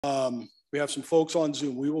We have some folks on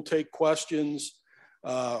Zoom. We will take questions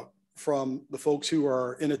from the folks who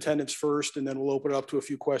are in attendance first, and then we'll open it up to a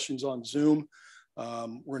few questions on Zoom.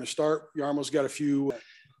 We're going to start. Yarmo's got a few.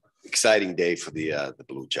 Exciting day for the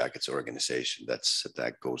Blue Jackets organization.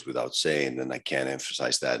 That goes without saying, and I can't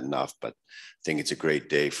emphasize that enough. But I think it's a great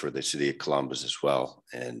day for the city of Columbus as well.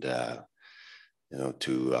 And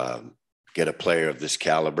to get a player of this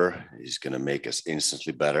caliber is going to make us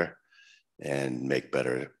instantly better and make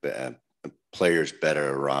better players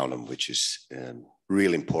better around them, which is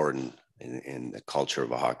really important in the culture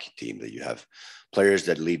of a hockey team, that you have players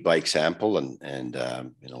that lead by example, and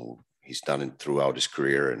he's done it throughout his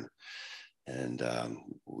career, and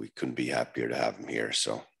we couldn't be happier to have him here.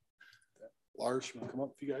 So, Lars, you want to come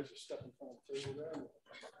up? If you guys just step in front of the table there.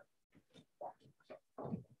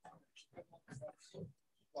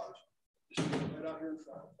 Lars, just right out here in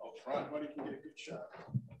front. Oh, front. Everybody can get a good shot.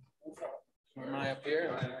 In front. Am I up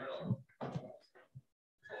here?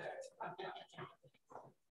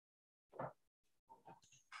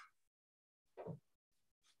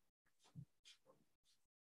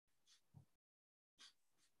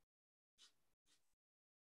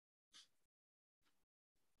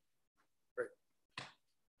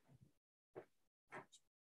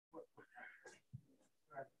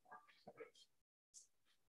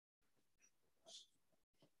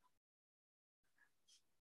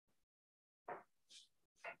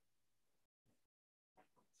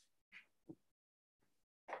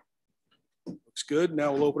 Looks good.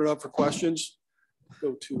 Now we'll open it up for questions.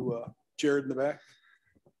 Go to Jared in the back.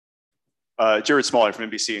 Jared Smalley from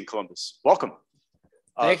NBC in Columbus. Welcome.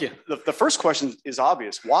 Thank you. The first question is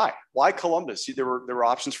obvious. Why? Why Columbus? There were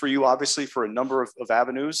options for you, obviously, for a number of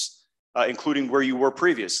avenues, including where you were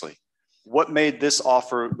previously. What made this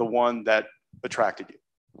offer the one that attracted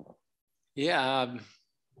you? Yeah,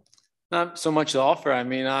 not so much the offer. I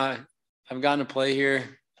mean, I've gotten to play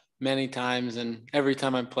here many times, and every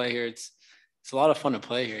time I play here, it's a lot of fun to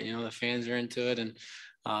play here. You know, the fans are into it, and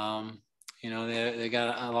they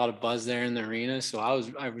got a lot of buzz there in the arena. So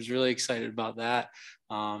I was really excited about that.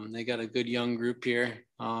 They got a good young group here.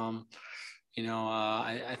 I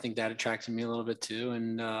think that attracted me a little bit too.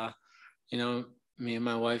 And me and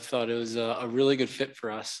my wife thought it was a really good fit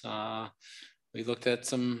for us. We looked at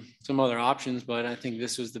some other options, but I think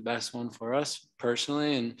this was the best one for us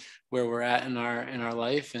personally and where we're at in our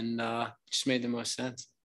life, and just made the most sense.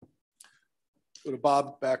 Go to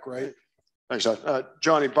Bob back right. Thanks,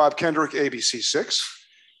 Johnny. Bob Kendrick, ABC6.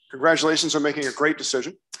 Congratulations on making a great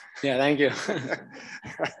decision. Yeah, thank you.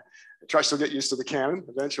 Try to get used to the cannon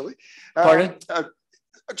eventually. Pardon?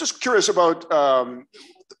 Just curious about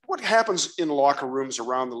what happens in locker rooms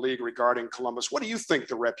around the league regarding Columbus. What do you think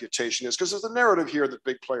the reputation is? Because there's a narrative here that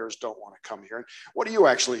big players don't want to come here. And what are you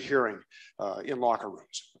actually hearing in locker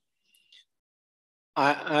rooms?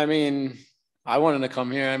 I mean, I wanted to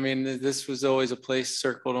come here. I mean, this was always a place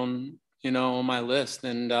circled on my list.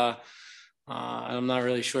 And I'm not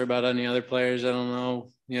really sure about any other players. I don't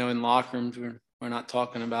know, in locker rooms, we're not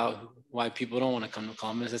talking about why people don't want to come to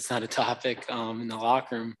Columbus. It's not a topic in the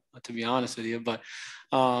locker room, to be honest with you. But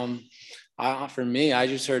for me, I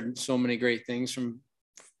just heard so many great things from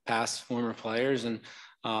past former players, and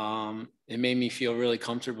it made me feel really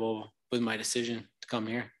comfortable with my decision to come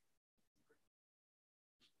here.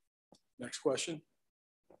 Next question.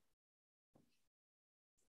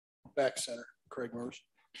 Back center, Craig Mers.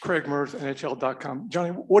 Craig Mers, NHL.com.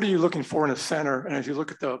 Johnny, what are you looking for in a center? And as you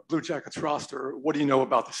look at the Blue Jackets roster, what do you know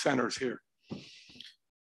about the centers here?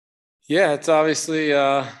 Yeah, it's obviously,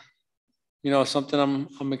 something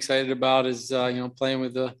I'm excited about is, playing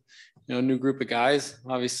with a, new group of guys.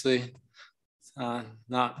 Obviously,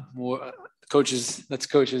 not more coaches. That's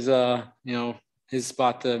coaches, his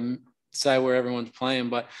spot to decide where everyone's playing.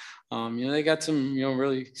 But, they got some,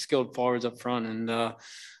 really skilled forwards up front, and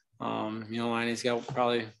Liney's got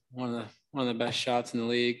probably one of the best shots in the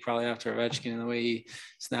league, probably after Ovechkin, and the way he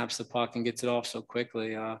snaps the puck and gets it off so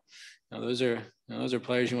quickly. Those are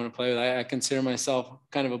players you want to play with. I consider myself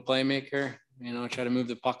kind of a playmaker. Try to move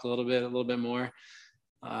the puck a little bit more.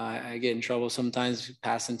 I get in trouble sometimes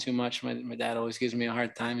passing too much. My dad always gives me a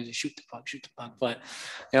hard time. He says, shoot the puck. But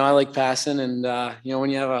I like passing, and when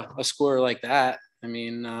you have a scorer like that, I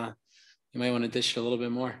mean, you might want to dish it a little bit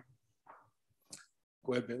more.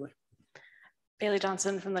 Go ahead, Bailey. Bailey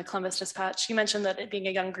Johnson from the Columbus Dispatch. You mentioned that it being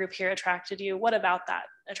a young group here attracted you. What about that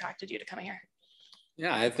attracted you to coming here?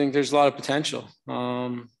 Yeah, I think there's a lot of potential.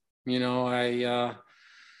 I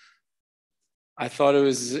thought it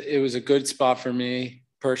was a good spot for me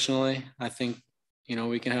personally. I think,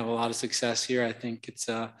 we can have a lot of success here. I think it's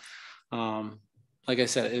like I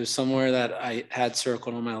said, it was somewhere that I had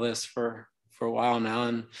circled on my list for a while now.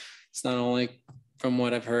 And it's not only from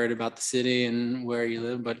what I've heard about the city and where you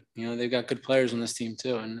live, but, you know, they've got good players on this team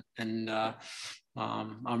too. And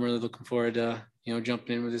I'm really looking forward to, you know,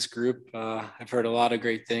 jumping in with this group. I've heard a lot of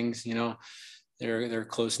great things. You know, they're a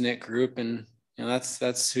close knit group, and, you know,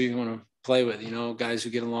 that's who you want to play with. You know, guys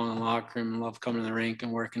who get along in the locker room and love coming to the rink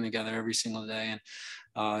and working together every single day.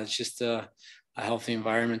 And it's just a healthy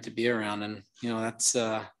environment to be around, and, you know, that's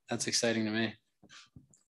exciting to me.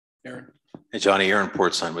 Aaron. Hey, Johnny, Aaron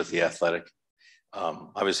Portzline with The Athletic.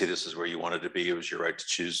 Obviously, this is where you wanted to be. It was your right to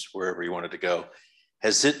choose wherever you wanted to go.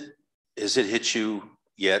 Has it hit you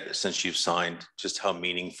yet, since you've signed, just how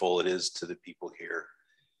meaningful it is to the people here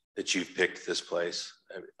that you've picked this place?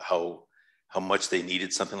 How much they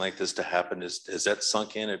needed something like this to happen? Has that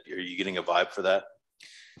sunk in? Are you getting a vibe for that?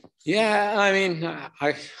 Yeah, I mean,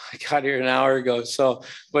 I got here an hour ago, so,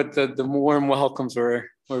 but the warm welcomes were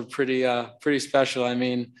pretty special. I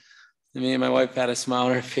mean, me and my wife had a smile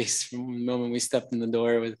on her face from the moment we stepped in the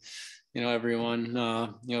door, with, you know, everyone,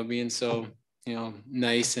 you know, being so, you know,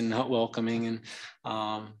 nice and welcoming. And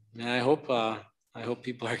I hope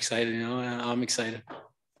people are excited. You know, I'm excited.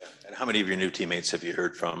 And how many of your new teammates have you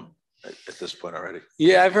heard from at this point already?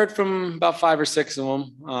 Yeah, I've heard from about 5 or 6 of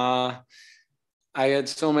them. I had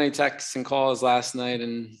so many texts and calls last night,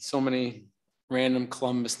 and so many random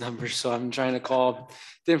Columbus numbers. So I'm trying to call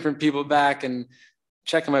different people back and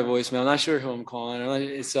checking my voicemail. I'm not sure who I'm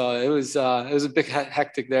calling. So it was a bit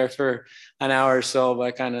hectic there for an hour or so, but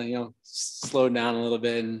I kind of, you know, slowed down a little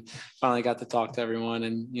bit and finally got to talk to everyone,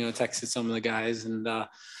 and, you know, texted some of the guys, and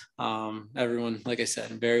everyone, like I said,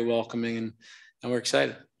 very welcoming, and we're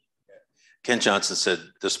excited. Ken Johnson said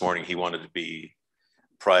this morning he wanted to be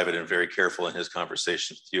private and very careful in his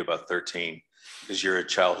conversations with you about 13, because you're a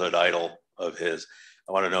childhood idol of his.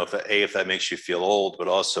 I want to know if that makes you feel old, but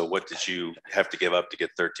also what did you have to give up to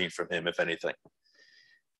get 13 from him, if anything?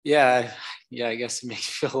 Yeah, I guess it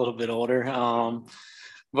makes you feel a little bit older.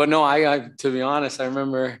 But no, I to be honest, I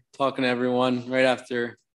remember talking to everyone right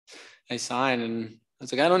after I signed, and I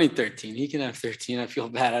was like, I don't need 13. He can have 13. I feel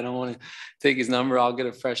bad. I don't want to take his number. I'll get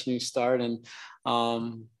a fresh new start. And,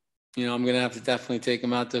 you know, I'm going to have to definitely take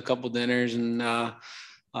him out to a couple dinners. And,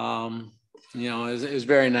 you know, it was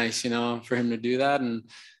very nice, you know, for him to do that. And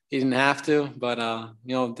he didn't have to, but,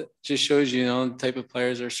 you know, just shows you know, the type of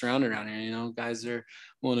players that are surrounded around here. You know, guys are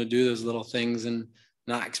willing to do those little things and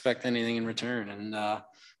not expect anything in return. And,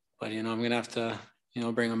 but, you know, I'm going to have to, you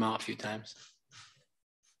know, bring him out a few times.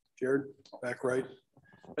 Jared, back right.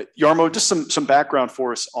 Jarmo, just some background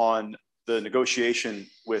for us on the negotiation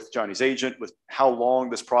with Johnny's agent, with how long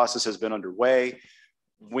this process has been underway.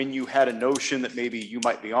 When you had a notion that maybe you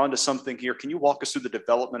might be onto something here, can you walk us through the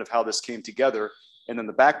development of how this came together? And then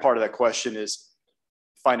the back part of that question is,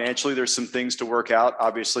 financially, there's some things to work out,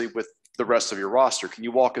 obviously, with the rest of your roster. Can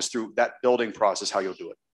you walk us through that building process, how you'll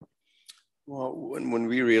do it? Well, when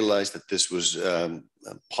we realized that this was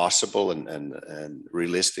possible and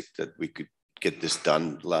realistic, that we could get this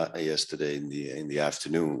done yesterday in the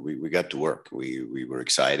afternoon, we got to work. We were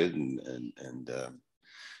excited, and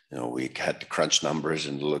you know, we had to crunch numbers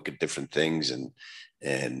and look at different things,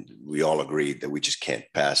 and we all agreed that we just can't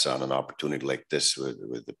pass on an opportunity like this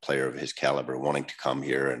with a player of his caliber wanting to come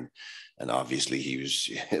here, and obviously he was,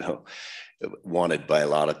 you know, wanted by a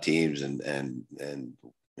lot of teams, and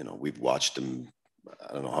you know, we've watched him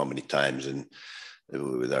I don't know how many times and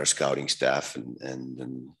with our scouting staff, and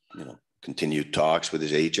you know, continued talks with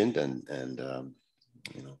his agent, and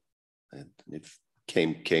you know, and it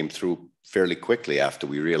came through fairly quickly after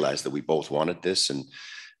we realized that we both wanted this, and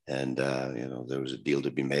you know, there was a deal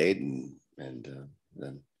to be made, and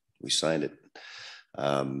then we signed it.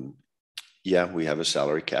 Yeah, we have a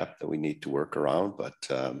salary cap that we need to work around, but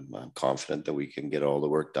I'm confident that we can get all the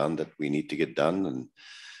work done that we need to get done,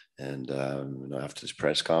 and you know, after this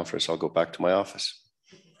press conference, I'll go back to my office.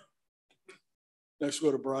 Next,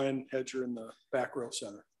 we'll go to Brian Hedger in the back row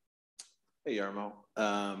center. Hey, Jarmo.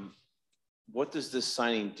 What does this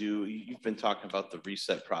signing do? You've been talking about the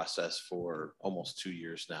reset process for almost 2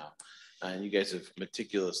 years now, and you guys have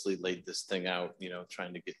meticulously laid this thing out, you know,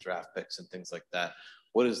 trying to get draft picks and things like that.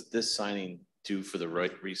 What does this signing do for the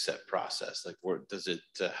reset process? Like, where does it,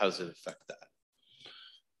 how does it affect that?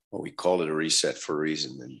 Well, we call it a reset for a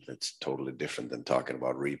reason, and it's totally different than talking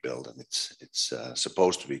about rebuild. And it's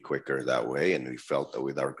supposed to be quicker that way. And we felt that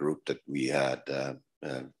with our group that we had a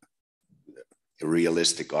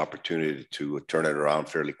realistic opportunity to turn it around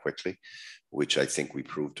fairly quickly, which I think we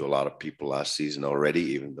proved to a lot of people last season already,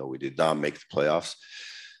 even though we did not make the playoffs.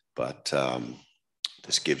 But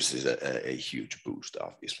this gives us a huge boost,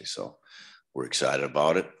 obviously. So we're excited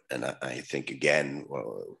about it. And I think, again,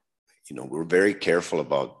 we're very careful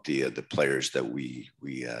about the players that we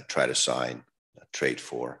try to sign, trade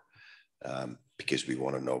for, because we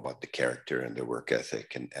want to know about the character and their work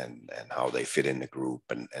ethic and how they fit in the group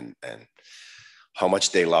and how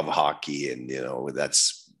much they love hockey. And,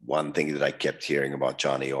 that's one thing that I kept hearing about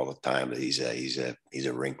Johnny all the time, that he's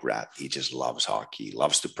a rink rat. He just loves hockey,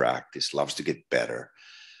 loves to practice, loves to get better,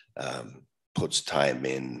 puts time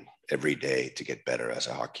in every day to get better as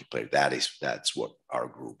a hockey player. That's what our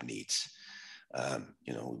group needs.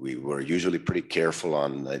 We were usually pretty careful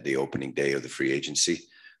on the opening day of the free agency.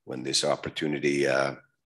 When this opportunity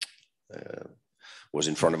was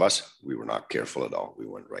in front of us, we were not careful at all. We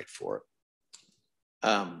went right for it.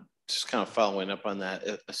 Just kind of following up on that,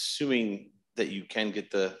 assuming that you can get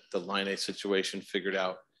the line A situation figured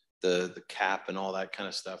out, the cap and all that kind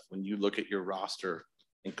of stuff, when you look at your roster,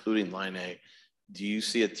 including line A, do you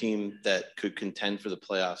see a team that could contend for the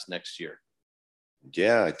playoffs next year?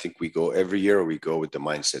 Yeah, I think every year we go with the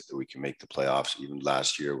mindset that we can make the playoffs. Even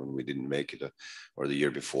last year when we didn't make it, or the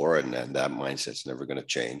year before, and that mindset's never going to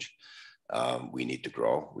change. We need to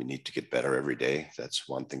grow. We need to get better every day. That's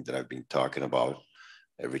one thing that I've been talking about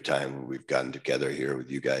every time we've gotten together here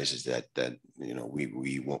with you guys, is that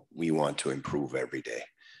we want to improve every day.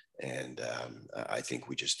 And I think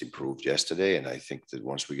we just improved yesterday. And I think that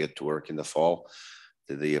once we get to work in the fall,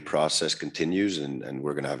 the process continues, and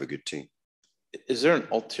we're going to have a good team. Is there an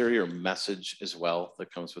ulterior message as well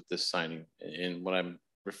that comes with this signing? And what I'm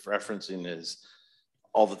referencing is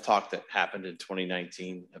all the talk that happened in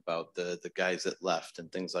 2019 about the guys that left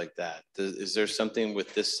and things like that. Is there something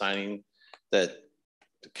with this signing that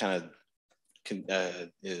kind of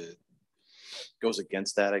goes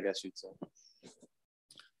against that, I guess you'd say?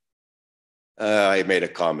 I made a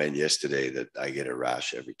comment yesterday that I get a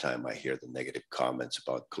rash every time I hear the negative comments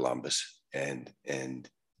about Columbus, and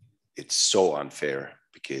it's so unfair,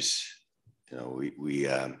 because we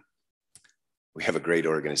have a great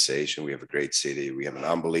organization, we have a great city, we have an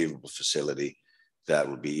unbelievable facility that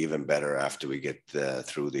will be even better after we get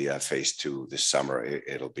through the phase 2 this summer.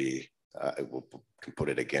 It'll be can put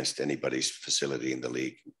it against anybody's facility in the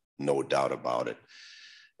league, no doubt about it.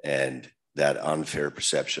 And that unfair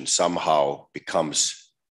perception somehow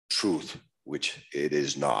becomes truth, which it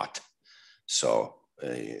is not. So,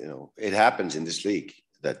 it happens in this league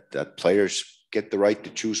that players get the right to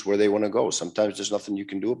choose where they want to go. Sometimes there's nothing you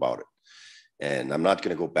can do about it. And I'm not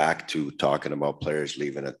going to go back to talking about players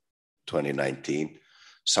leaving at 2019.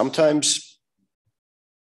 Sometimes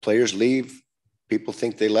players leave, people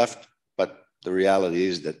think they left, but the reality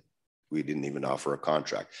is that we didn't even offer a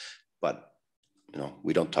contract. But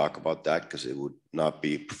we don't talk about that because it would not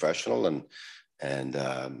be professional, and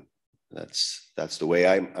that's the way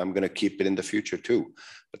I'm going to keep it in the future too.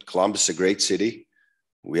 But Columbus is a great city.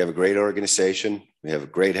 We have a great organization. We have a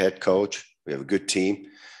great head coach. We have a good team,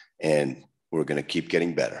 and we're going to keep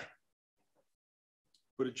getting better.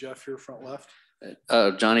 Go to Jeff here, front left.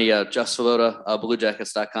 Johnny, Jeff Salota,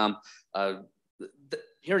 BlueJackets.com.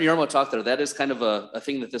 Hearing Jarmo talk there, that is kind of a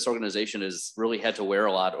thing that this organization has really had to wear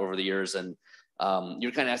a lot over the years. And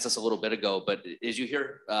you kind of asked us a little bit ago, but as you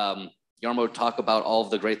hear Jarmo talk about all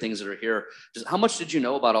of the great things that are here, just how much did you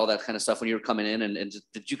know about all that kind of stuff when you were coming in? And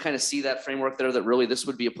did you kind of see that framework there, that really this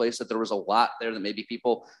would be a place that there was a lot there that maybe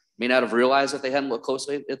people may not have realized if they hadn't looked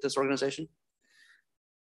closely at this organization?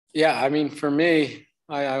 Yeah, I mean, for me,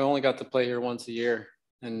 I only got to play here once a year,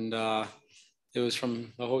 and it was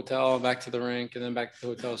from the hotel back to the rink and then back to the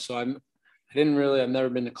hotel. So I've never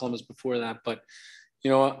been to Columbus before that, but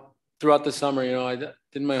throughout the summer, I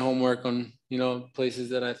did my homework on, places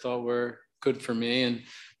that I thought were good for me, and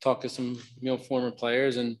talked to some, former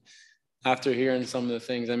players. And after hearing some of the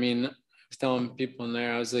things, I mean, I was telling people in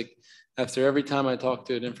there, I was like, after every time I talked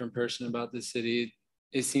to a different person about the city,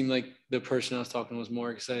 it seemed like the person I was talking to was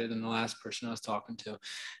more excited than the last person I was talking to.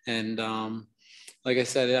 And like I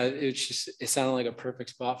said, it sounded like a perfect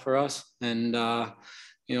spot for us. And,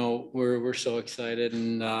 we're so excited,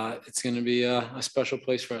 and it's going to be a special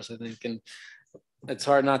place for us, I think. And it's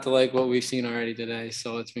hard not to like what we've seen already today.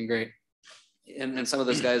 So it's been great. And some of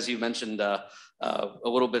those guys you mentioned a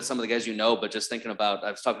little bit, some of the guys but just thinking about,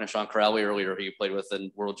 I was talking to Sean Corrali earlier, who you played with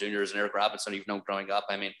in World Juniors, and Eric Robinson, you've known growing up.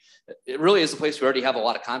 I mean, it really is a place we already have a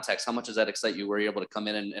lot of context. How much does that excite you, where you're able to come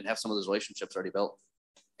in and have some of those relationships already built?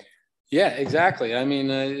 Yeah, exactly. I mean,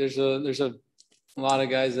 there's a lot of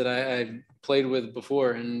guys that I played with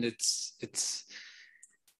before, and it's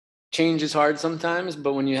change is hard sometimes,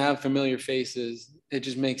 but when you have familiar faces, it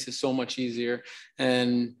just makes it so much easier.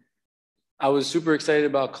 And I was super excited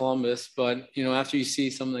about Columbus, but, you know, after you see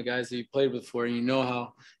some of the guys that you played before, and you know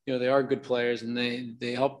how, you know, they are good players and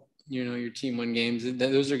they help, you know, your team win games.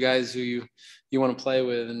 Those are guys who you want to play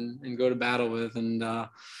with and go to battle with. And,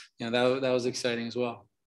 you know, that was exciting as well.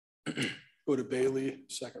 Go to Bailey,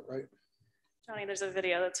 second, right? Johnny, there's a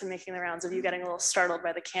video that's been making the rounds of you getting a little startled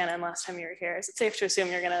by the cannon last time you were here. Is it safe to assume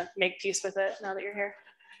you're going to make peace with it now that you're here?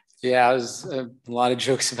 Yeah, I was a lot of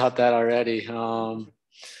jokes about that already.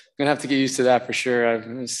 Gonna have to get used to that for sure.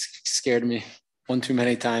 It's scared me one too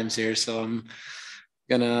many times here, so I'm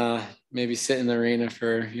gonna maybe sit in the arena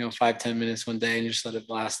for 5-10 minutes one day and just let it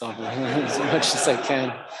blast off as much as I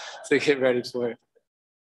can to get ready for it.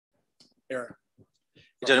 Aaron.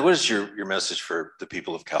 Johnny, what is your message for the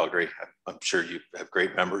people of Calgary? I'm sure you have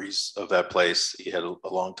great memories of that place. You had a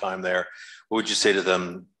long time there. What would you say to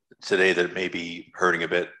them today that may be hurting a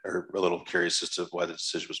bit, or a little curious as to why the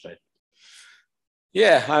decision was made?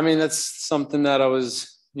 Yeah, I mean, that's something that I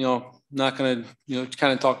was, not going to,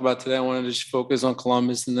 kind of talk about today. I wanted to just focus on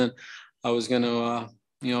Columbus, and then I was going to,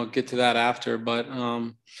 get to that after. But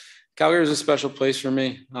Calgary was a special place for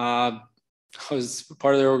me. I was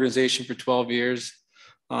part of their organization for 12 years.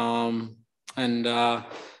 And I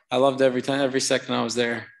loved every second I was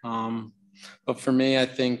there. But for me, I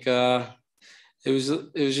think it was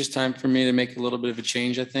just time for me to make a little bit of a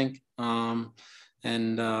change, I think. I'll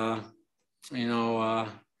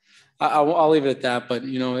leave it at that, but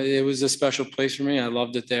it was a special place for me. I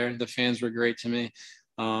loved it there. The fans were great to me.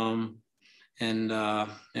 Yeah.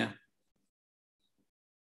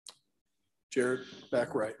 Jared,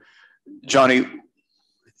 back right. Johnny,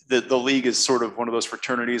 the league is sort of one of those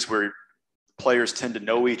fraternities where players tend to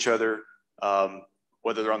know each other,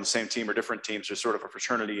 whether they're on the same team or different teams. There's sort of a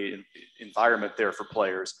fraternity environment there for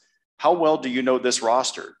players. How well do you know this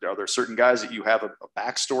roster? Are there certain guys that you have a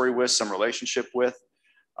backstory with, some relationship with?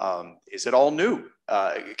 Is it all new?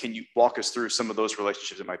 Can you walk us through some of those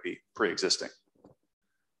relationships that might be pre-existing?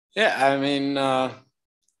 Yeah, I mean,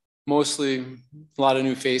 mostly a lot of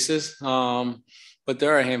new faces, but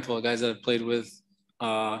there are a handful of guys that I've played with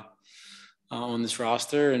on this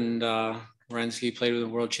roster, and Renski played with the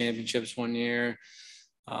World Championships one year.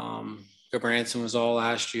 Branson was all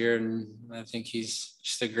last year, and I think he's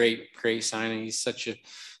just a great signing. He's such a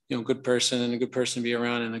good person, and a good person to be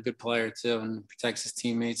around, and a good player too, and protects his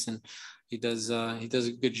teammates, and he does a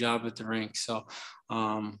good job at the rink. So,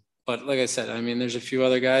 but like I said, I mean, there's a few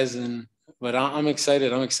other guys, but I'm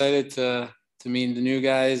excited. I'm excited to meet the new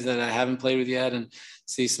guys that I haven't played with yet, and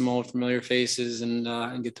see some old familiar faces,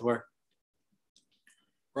 and get to work.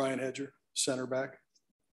 Brian Hedger, center back.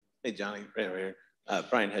 Hey, Johnny, right here.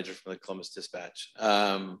 Brian Hedger from the Columbus Dispatch.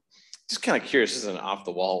 Just kind of curious, this is an off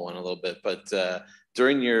the wall one a little bit, but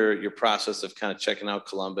during your process of kind of checking out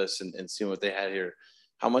Columbus and seeing what they had here,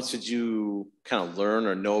 how much did you kind of learn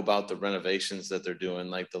or know about the renovations that they're doing,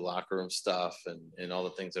 like the locker room stuff and all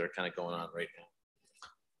the things that are kind of going on right now?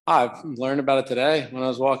 I've learned about it today when I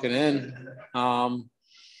was walking in. I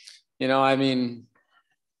mean,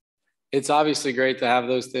 it's obviously great to have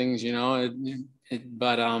those things,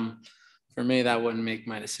 but for me, that wouldn't make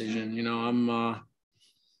my decision. I'm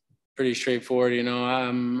pretty straightforward. I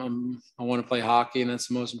want to play hockey, and that's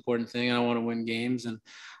the most important thing. And I want to win games, and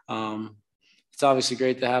it's obviously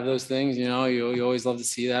great to have those things. You always love to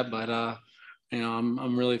see that, but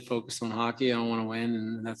I'm really focused on hockey. I want to win,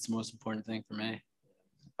 and that's the most important thing for me.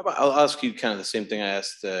 I'll ask you kind of the same thing I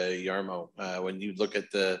asked Jarmo. When you look at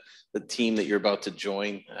the team that you're about to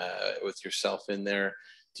join with yourself in there,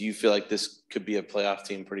 do you feel like this could be a playoff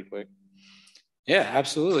team pretty quick? Yeah,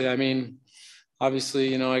 absolutely. I mean,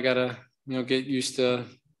 obviously, I gotta, get used to,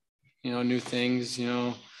 new things,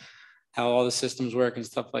 how all the systems work and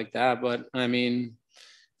stuff like that. But I mean,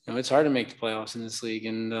 it's hard to make the playoffs in this league,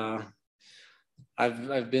 and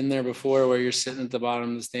I've been there before where you're sitting at the bottom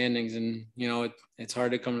of the standings, and it's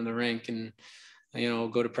hard to come to the rink and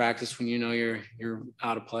go to practice when you're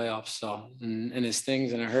out of playoffs. So and it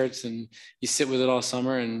stings and it hurts, and you sit with it all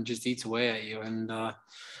summer and just eats away at you. And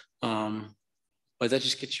but that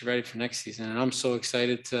just gets you ready for next season. And I'm so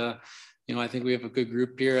excited to, I think we have a good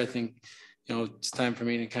group here. I think it's time for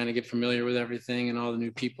me to kind of get familiar with everything and all the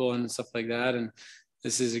new people and stuff like that. And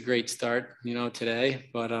this is a great start,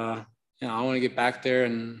 today. But I want to get back there,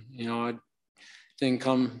 and I didn't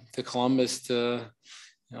come to Columbus to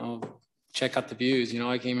check out the views.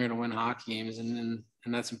 I came here to win hockey games, and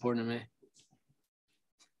that's important to me.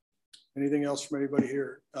 Anything else from anybody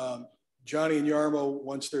here? Johnny and Jarmo,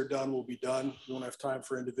 once they're done, will be done. We won't have time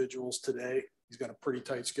for individuals today. He's got a pretty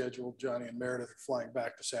tight schedule. Johnny and Meredith are flying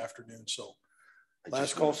back this afternoon. So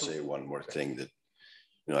last call. Say one more thing, that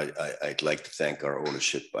I'd like to thank our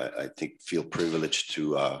ownership. I feel privileged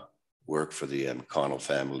to work for the McConnell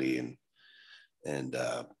family, and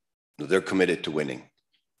they're committed to winning,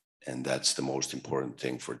 and that's the most important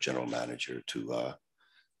thing for a general manager to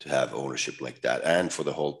have ownership like that, and for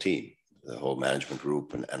the whole team, the whole management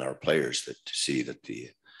group, and our players, to see that the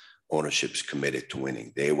ownership's committed to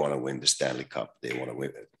winning. They want to win the Stanley Cup. They want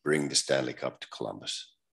to bring the Stanley Cup to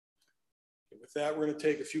Columbus. With that, we're going to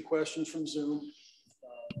take a few questions from Zoom.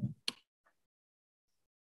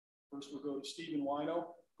 First, we'll go to Stephen Wino.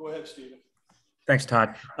 Go ahead, Stephen. Thanks,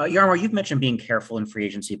 Todd. Jarmo, you've mentioned being careful in free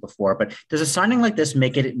agency before, but does a signing like this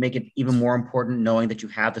make it even more important, knowing that you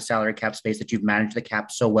have the salary cap space, that you've managed the cap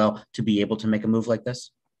so well to be able to make a move like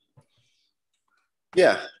this?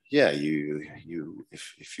 Yeah.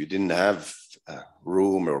 If you didn't have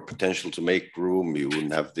room or potential to make room, you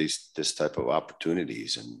wouldn't have this type of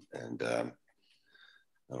opportunities, and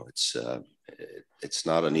it's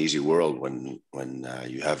not an easy world when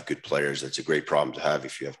you have good players. That's a great problem to have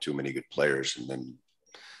if you have too many good players, and then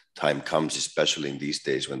time comes, especially in these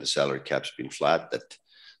days when the salary cap's been flat, that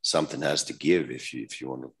something has to give if you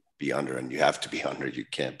want to be under, and you have to be under. You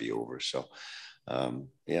can't be over. So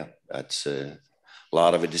that's a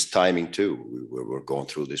lot of it is timing too. We're going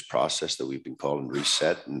through this process that we've been calling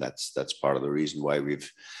reset, and that's part of the reason why we've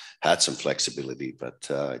had some flexibility, but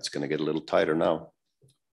it's going to get a little tighter now.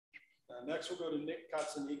 Next, we'll go to Nick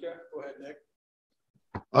Katsanika. Go ahead,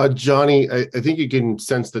 Nick. Johnny, I think you can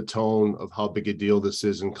sense the tone of how big a deal this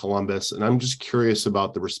is in Columbus, and I'm just curious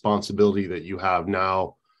about the responsibility that you have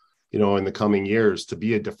now, in the coming years to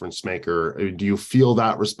be a difference maker. Do you feel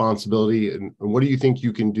that responsibility, and what do you think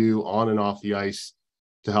you can do on and off the ice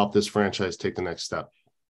to help this franchise take the next step?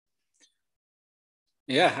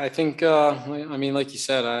 Yeah, I think, like you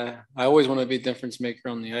said, I always want to be a difference maker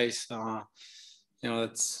on the ice.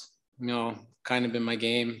 That's, kind of been my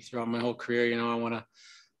game throughout my whole career. I want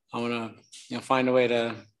to, find a way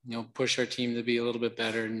to, push our team to be a little bit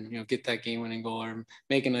better and, get that game winning goal or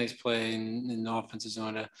make a nice play in the offensive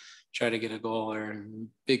zone to try to get a goal or a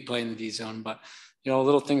big play in the D zone. But,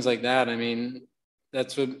 little things like that. I mean,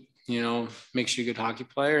 that's what, makes you a good hockey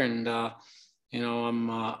player. And, I'm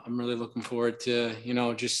really looking forward to,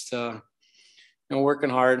 just, working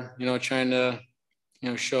hard, trying to,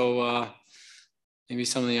 show, maybe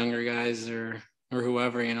some of the younger guys or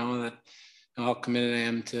whoever, that how committed I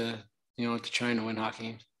am to, to trying to win hockey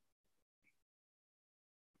games.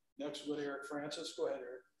 Next, with Eric Francis. Go ahead,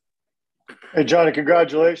 Eric. Hey, Johnny,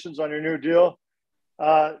 congratulations on your new deal.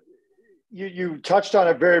 You touched on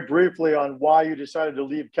it very briefly on why you decided to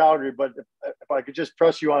leave Calgary, but if I could just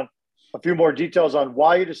press you on a few more details on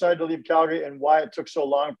why you decided to leave Calgary and why it took so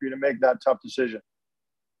long for you to make that tough decision.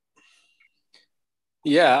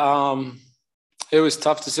 Yeah, it was a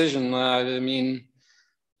tough decision.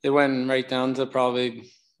 It went right down to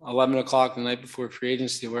probably 11 o'clock the night before free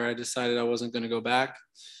agency where I decided I wasn't going to go back.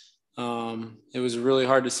 It was a really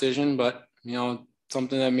hard decision, but,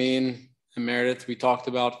 something that me and Meredith, we talked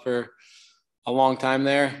about for a long time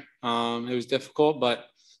there. It was difficult, but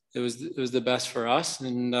it was the best for us.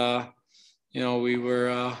 And, we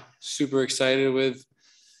were super excited with,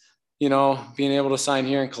 being able to sign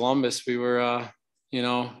here in Columbus. We were,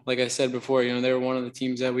 like I said before, they were one of the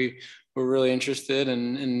teams that we were really interested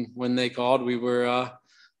in. And when they called, we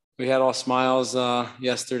had all smiles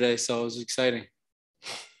yesterday. So it was exciting.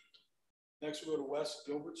 Next, we'll go to Wes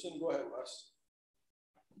Gilbertson. Go ahead, Wes.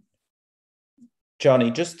 Johnny,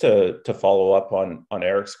 just to follow up on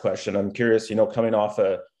Eric's question, I'm curious, coming off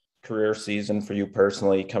a career season for you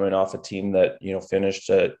personally, coming off a team that, finished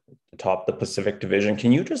at the top of the Pacific Division,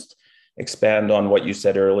 can you just expand on what you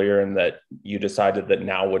said earlier and that you decided that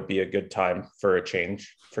now would be a good time for a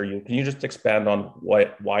change for you? Can you just expand on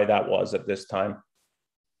why that was at this time?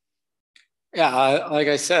 Yeah, like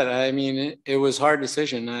I said, it was a hard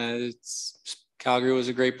decision. Calgary was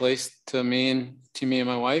a great place to me and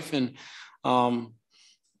my wife. And, talking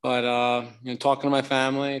to my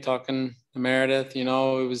family, talking to Meredith, it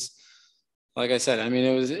was, like I said,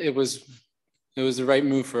 it was the right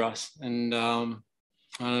move for us. And,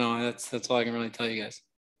 I don't know. That's all I can really tell you guys.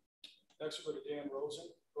 Next, we'll go to Dan Rosen.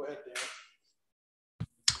 Go ahead, Dan.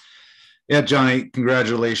 Yeah, Johnny,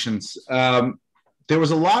 congratulations. There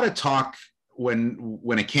was a lot of talk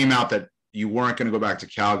when it came out that you weren't going to go back to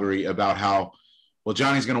Calgary about how, well,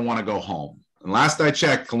 Johnny's going to want to go home. And last I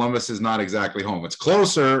checked, Columbus is not exactly home. It's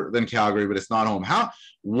closer than Calgary, but it's not home. How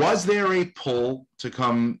was there a pull to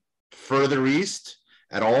come further east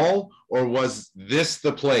at all, or was this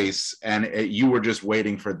the place and you were just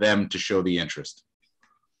waiting for them to show the interest?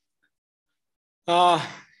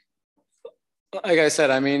 like I said,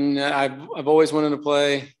 I mean, I've always wanted to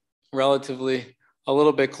play relatively a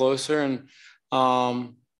little bit closer, and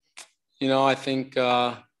you know, I think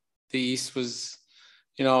the East was,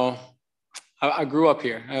 you know, I grew up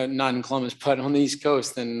here, not in Columbus, but on the East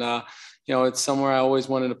Coast, and you know, it's somewhere I always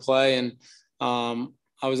wanted to play. And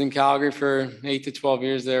I was in Calgary for 8 to 12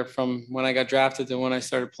 years there, from when I got drafted to when I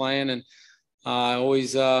started playing, and I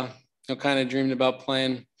always you know, kind of dreamed about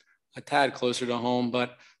playing a tad closer to home.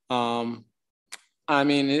 But I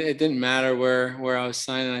mean, it didn't matter where I was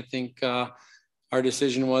signing. I think our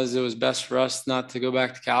decision was it was best for us not to go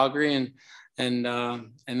back to Calgary, and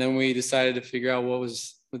then we decided to figure out what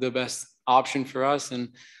was the best option for us, and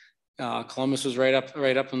Columbus was right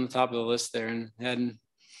up on the top of the list there, and had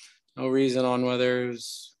no reason on whether it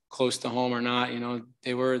was close to home or not. You know,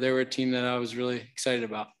 they were a team that I was really excited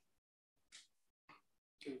about.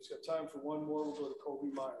 Okay, we've got time for one more. We'll go to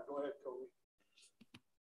Kobe Meyer. Go ahead, Kobe.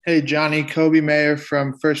 Hey, Johnny, Kobe Mayer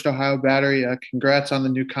from First Ohio Battery. Congrats on the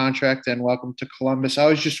new contract and welcome to Columbus. I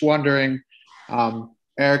was just wondering,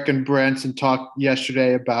 Eric and Branson talked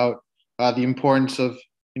yesterday about the importance of,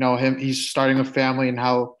 you know, he's starting a family and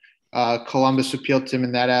how Columbus appealed to him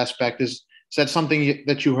in that aspect. Is that something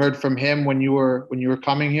that you heard from him when you were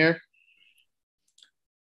coming here?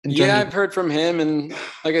 Yeah, I've heard from him, and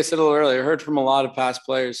like I said a little earlier, I heard from a lot of past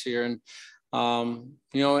players here, and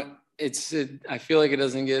you know, I feel like it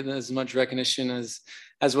doesn't get as much recognition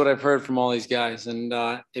as what I've heard from all these guys, and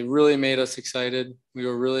it really made us excited. We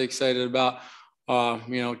were really excited about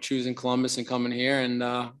you know, choosing Columbus and coming here, and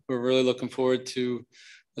we're really looking forward to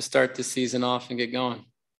start the season off and get going.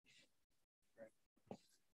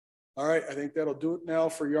 All right, I think that'll do it now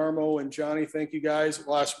for Jarmo and Johnny. Thank you, guys.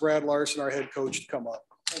 We'll ask Brad Larson, our head coach, to come up.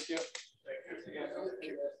 Thank you. Thank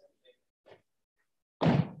you.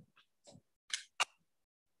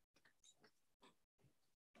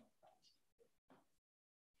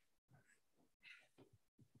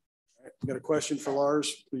 You got a question for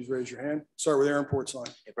Lars? Please raise your hand. Start with Aaron Portzline.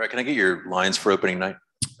 Hey, Brett, can I get your lines for opening night?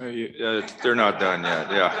 They're not done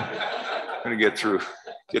yet. Yeah, I'm gonna get through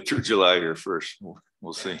July here first.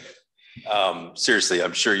 We'll see. Seriously,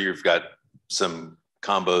 I'm sure you've got some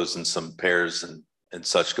combos and some pairs and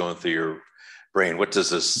such going through your brain. What does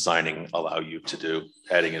this signing allow you to do,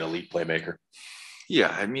 adding an elite playmaker?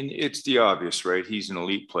 Yeah, I mean, it's the obvious, right? He's an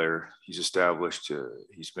elite player. He's established.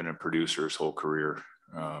 He's been a producer his whole career.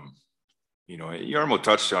 You know, Jarmo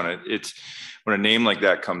touched on it. It's when a name like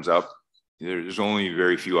that comes up, there's only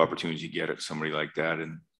very few opportunities you get at somebody like that.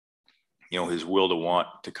 And, you know, his will to want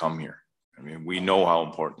to come here. I mean, we know how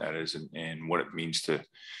important that is and what it means to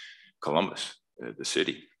Columbus, the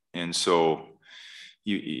city. And so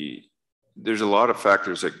there's a lot of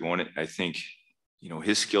factors that go in it. I think, you know,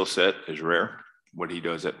 his skill set is rare, what he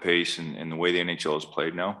does at pace and the way the NHL is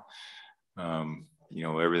played now. You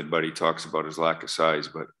know, everybody talks about his lack of size,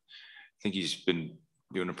 but I think he's been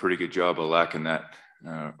doing a pretty good job of lacking that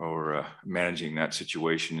or managing that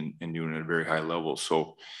situation and doing it at a very high level.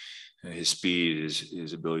 So his speed,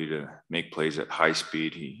 his ability to make plays at high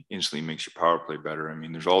speed, he instantly makes your power play better. I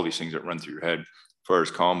mean, there's all these things that run through your head. As far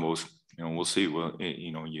as combos, you know, we'll see. Well,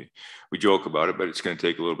 you know, we joke about it, but it's going to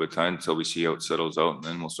take a little bit of time until we see how it settles out, and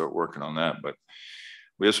then we'll start working on that. But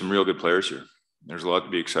we have some real good players here. There's a lot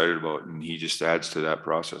to be excited about, and he just adds to that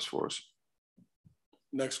process for us.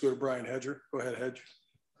 Next, go to Brian Hedger. Go ahead, Hedge.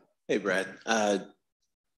 Hey, Brad.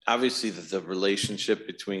 Obviously, the relationship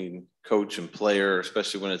between coach and player,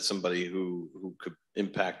 especially when it's somebody who could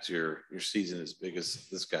impact your season as big as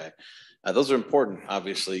this guy, those are important,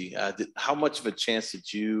 obviously. How much of a chance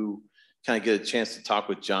did you kind of get a chance to talk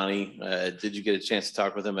with Johnny? Did you get a chance to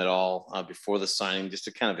talk with him at all before the signing, just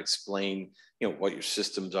to kind of explain, you know, what your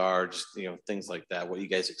systems are, just, you know, things like that, what you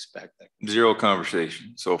guys expect? Zero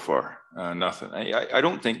conversation so far. Nothing. I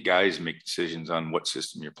don't think guys make decisions on what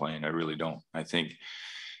system you're playing. I really don't. I think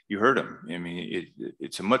you heard him. I mean,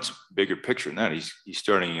 it's a much bigger picture than that. He's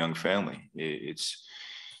starting a young family. It's,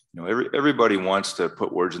 you know, everybody wants to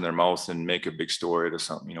put words in their mouth and make a big story out of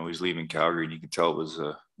something. You know, he's leaving Calgary, and you can tell it was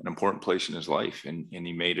an important place in his life, and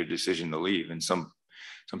he made a decision to leave. And some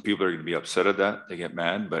people are going to be upset at that. They get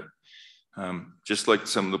mad, but just like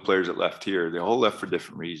some of the players that left here, they all left for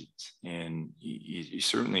different reasons. And he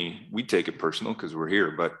certainly, we take it personal because we're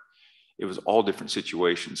here, but it was all different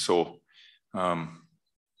situations. So,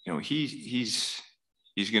 you know, he's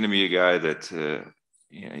going to be a guy that,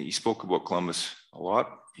 you know, he spoke about Columbus a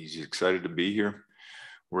lot. He's excited to be here.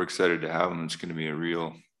 We're excited to have him. It's going to be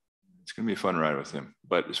a fun ride with him.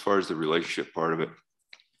 But as far as the relationship part of it,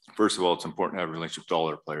 first of all, it's important to have a relationship with all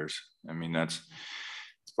our players. I mean, it's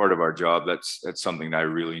part of our job. That's something that I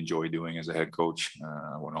really enjoy doing as a head coach.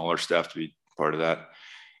 I want all our staff to be part of that.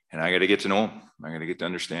 And I got to get to know him. I got to get to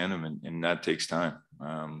understand him, and that takes time.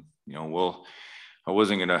 You know, I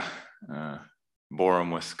wasn't going to bore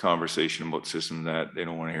him with conversation about systems that they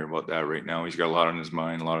don't want to hear about that right now. He's got a lot on his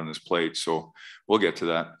mind, a lot on his plate. So we'll get to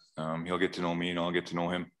that. He'll get to know me and I'll get to know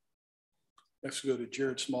him. Next, go to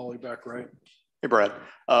Jared Smalley back right. Hey, Brad.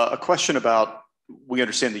 A question about, we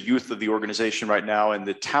understand the youth of the organization right now and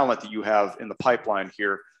the talent that you have in the pipeline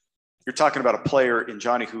here. You're talking about a player in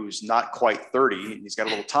Johnny who's not quite 30, and he's got a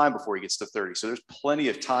little time before he gets to 30. So there's plenty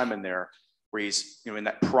of time in there where he's, you know, in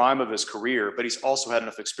that prime of his career, but he's also had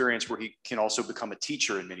enough experience where he can also become a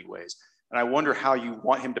teacher in many ways. And I wonder how you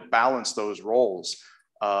want him to balance those roles,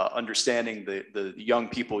 understanding the young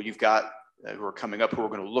people you've got who are coming up, who are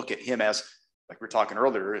going to look at him as, like we were talking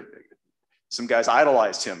earlier, some guys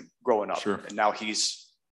idolized him growing up, sure, and now he's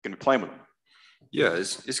going to be playing with them. Yeah,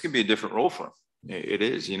 it's going to be a different role for him. It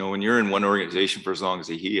is, you know, when you're in one organization for as long as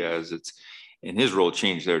he has, and his role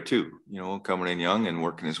changed there too, you know, coming in young and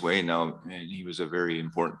working his way now, and he was a very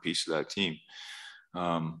important piece of that team.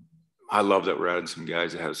 I love that we're adding some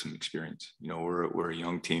guys that have some experience. You know, we're a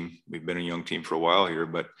young team. We've been a young team for a while here,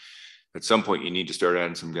 but at some point you need to start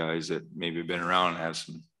adding some guys that maybe have been around and have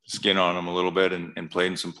some skin on them a little bit and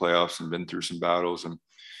played in some playoffs and been through some battles. And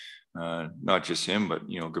not just him, but,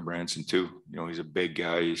 you know, Gabranson too. You know, he's a big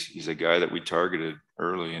guy. He's a guy that we targeted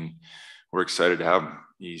early, and we're excited to have him.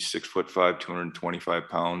 He's 6'5", 225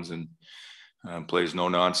 pounds, and plays no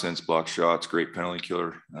nonsense, block shots, great penalty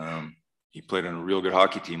killer. He played on a real good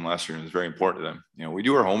hockey team last year, and it was very important to them. You know, we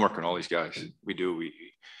do our homework on all these guys. We do.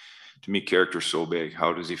 To me, character's so big.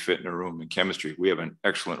 How does he fit in a room? And chemistry, we have an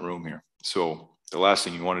excellent room here. So the last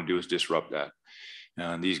thing you want to do is disrupt that.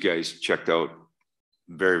 And these guys checked out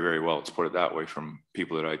very, very well, let's put it that way, from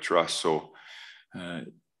people that I trust. So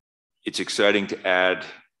it's exciting to add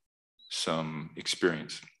some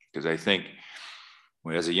experience, because I think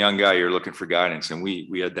as a young guy, you're looking for guidance. And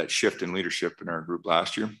we had that shift in leadership in our group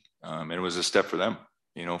last year. And it was a step for them,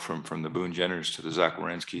 you know, from the Boone Jenners to the Zach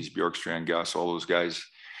Werenski's, Bjorkstrand, Gus, all those guys.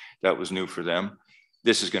 That was new for them.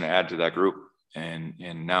 This is going to add to that group. And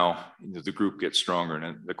now the group gets stronger.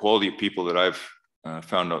 And the quality of people that I've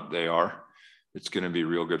found out it's going to be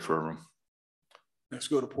real good for our room. Let's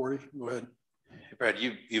go to Porty. Go ahead. Hey, Brad,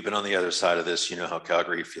 you've been on the other side of this. You know how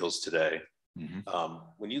Calgary feels today. Mm-hmm.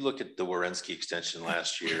 When you look at the Werenski extension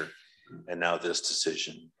last year and now this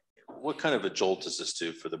decision, what kind of a jolt does this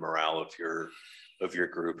do for the morale of your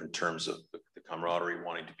group in terms of the camaraderie,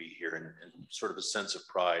 wanting to be here, and sort of a sense of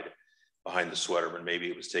pride behind the sweater when maybe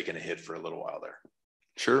it was taking a hit for a little while there?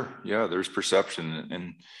 Sure. Yeah, there's perception. And,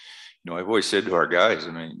 you know, I've always said to our guys,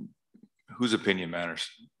 I mean, whose opinion matters.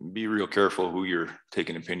 Be real careful who you're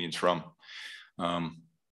taking opinions from.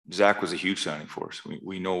 Zach was a huge signing for us.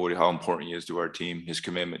 We know how important he is to our team, his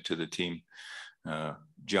commitment to the team.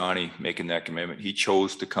 Johnny making that commitment. He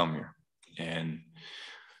chose to come here. And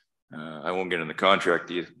I won't get into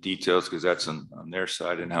contract details because that's on their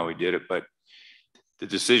side and how he did it. But the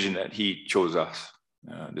decision that he chose us,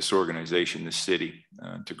 this organization, this city,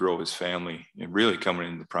 to grow his family and really coming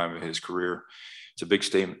into the prime of his career, it's a big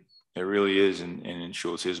statement. It really is. And it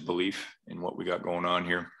shows his belief in what we got going on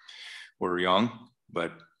here. We're young,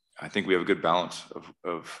 but I think we have a good balance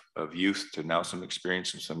of youth to now some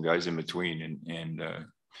experience and some guys in between. And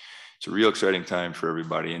it's a real exciting time for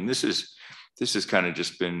everybody. And this has kind of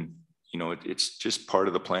just been, you know, it's just part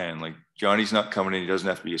of the plan. Like, Johnny's not coming in. He doesn't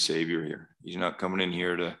have to be a savior here. He's not coming in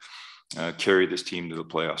here to carry this team to the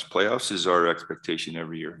playoffs. Playoffs is our expectation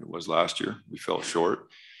every year. It was last year. We fell short,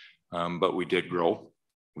 but we did grow.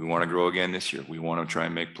 We want to grow again this year. We want to try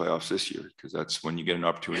and make playoffs this year, because that's when you get an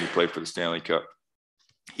opportunity to play for the Stanley Cup.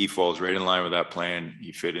 He falls right in line with that plan.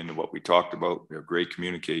 He fit into what we talked about. We have great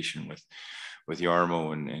communication with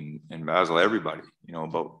Jarmo and Basil, everybody, you know,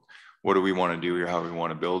 about what do we want to do here, how we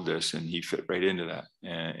want to build this. And he fit right into that.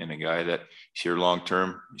 And a guy that is here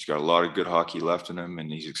long-term, he's got a lot of good hockey left in him, and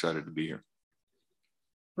he's excited to be here.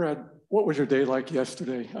 Brad, what was your day like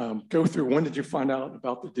yesterday? Go through, when did you find out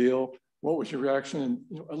about the deal? What was your reaction? And,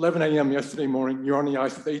 you know, 11 a.m. yesterday morning, you're on the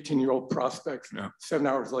ice with 18-year-old prospects. Yeah. 7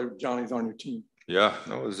 hours later, Johnny's on your team. Yeah,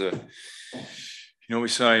 that was you know, we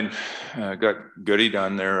signed, got Goody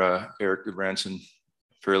done there, Eric Gabranson,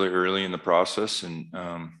 fairly early in the process. And,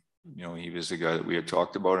 you know, he was the guy that we had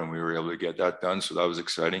talked about, and we were able to get that done. So that was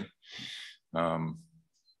exciting. And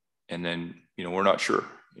then, you know, we're not sure,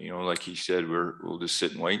 you know, like he said, we'll just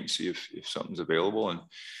sit and wait and see if something's available. And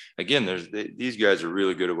again, these guys are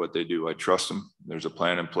really good at what they do. I trust them. There's a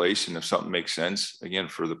plan in place. And if something makes sense, again,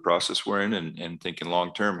 for the process we're in and thinking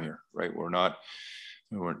long-term here, right? We're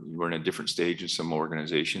in a different stage in some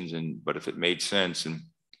organizations, but if it made sense, and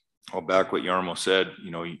I'll back what Yarmo said.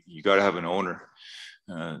 You know, you got to have an owner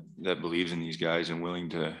that believes in these guys and willing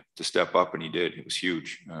to step up, and he did. It was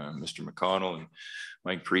huge. Mr. McConnell and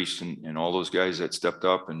Mike Priest and all those guys that stepped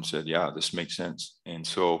up and said, yeah, this makes sense. And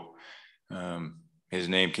so his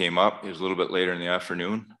name came up. It was a little bit later in the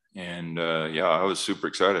afternoon. And yeah, I was super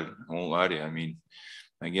excited. I won't lie to you. I mean,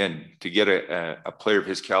 again, to get a player of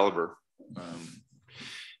his caliber,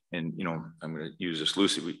 and, you know, I'm going to use this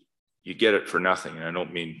loosely, you get it for nothing. And I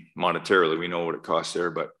don't mean monetarily. We know what it costs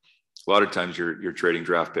there, but a lot of times you're trading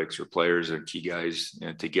draft picks or players and key guys,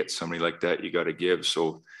 and to get somebody like that, you got to give.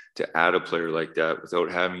 So to add a player like that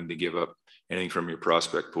without having to give up anything from your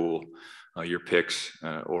prospect pool, your picks,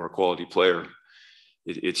 or a quality player,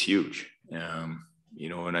 it's huge. You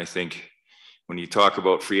know, and I think when you talk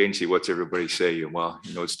about free agency, what's everybody say? Well,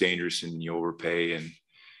 you know, it's dangerous and you overpay. And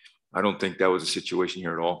I don't think that was a situation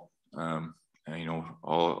here at all. And, you know,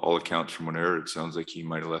 all accounts from what I heard, it sounds like he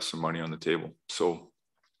might have left some money on the table. So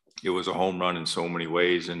it was a home run in so many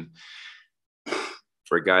ways. And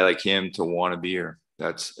for a guy like him to want to be here,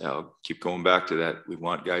 I'll keep going back to that. We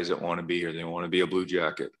want guys that want to be here. They want to be a Blue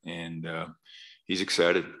Jacket. And he's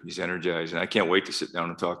excited. He's energized. And I can't wait to sit down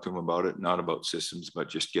and talk to him about it. Not about systems, but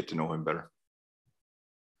just get to know him better.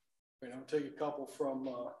 Great. I'll take a couple from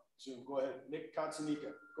Zoom. Go ahead. Nick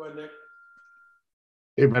Katsunika. Go ahead, Nick.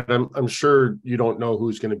 Hey, Brett, I'm sure you don't know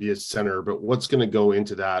who's going to be a center, but what's going to go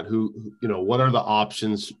into that? Who, you know, what are the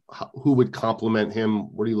options? Who would complement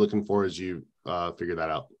him? What are you looking for as you figure that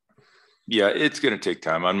out? Yeah, it's going to take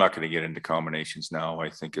time. I'm not going to get into combinations now. I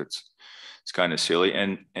think it's kind of silly.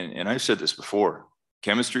 And I've said this before.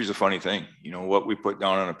 Chemistry is a funny thing. You know, what we put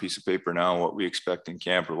down on a piece of paper now, what we expect in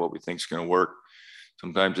camp or what we think is going to work,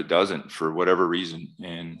 sometimes it doesn't for whatever reason.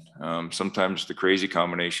 And sometimes the crazy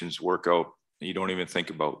combinations work out that you don't even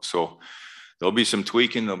think about. So there'll be some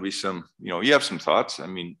tweaking. There'll be some, you know, you have some thoughts. I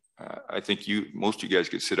mean, I think most of you guys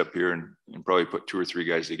could sit up here and probably put 2 or 3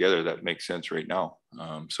 guys together that makes sense right now.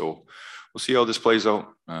 So we'll see how this plays out.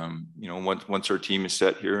 You know, once our team is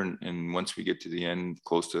set here and once we get to the end,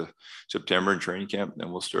 close to September in training camp,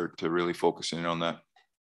 then we'll start to really focus in on that.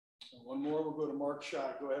 One more, we'll go to Mark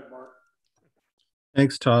Schott. Go ahead, Mark.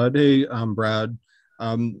 Thanks, Todd. Hey, Brad.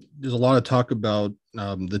 There's a lot of talk about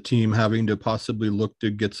the team having to possibly look to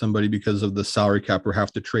get somebody because of the salary cap or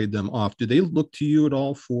have to trade them off. Do they look to you at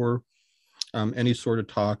all for any sort of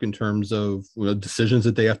talk in terms of decisions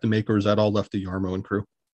that they have to make, or is that all left to Yarmo and crew?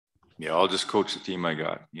 Yeah, I'll just coach the team I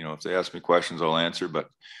got. You know, if they ask me questions, I'll answer, but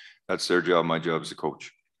that's their job. My job is to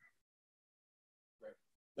coach. Great.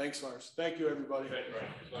 Thanks, Lars. Thank you, everybody.